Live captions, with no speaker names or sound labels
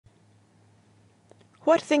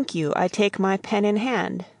What think you I take my pen in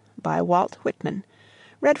hand? By Walt Whitman.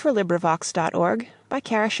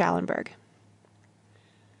 (LibriVox.org/Kara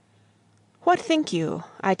What think you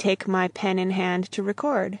I take my pen in hand to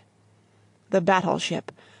record? The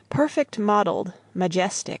battleship, perfect modeled,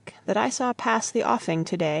 majestic, that I saw pass the offing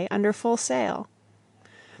to day under full sail?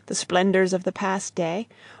 The splendors of the past day,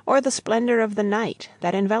 or the splendor of the night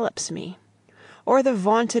that envelops me? Or the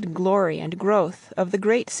vaunted glory and growth of the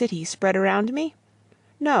great city spread around me?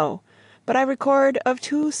 No, but I record of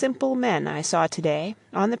two simple men I saw to day,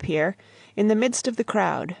 on the pier, in the midst of the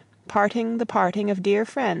crowd, parting the parting of dear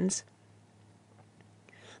friends.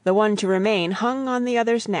 The one to remain hung on the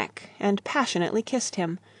other's neck and passionately kissed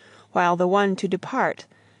him, while the one to depart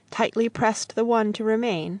tightly pressed the one to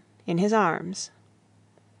remain in his arms.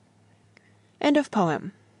 End of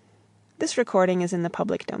poem. This recording is in the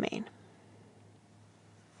public domain.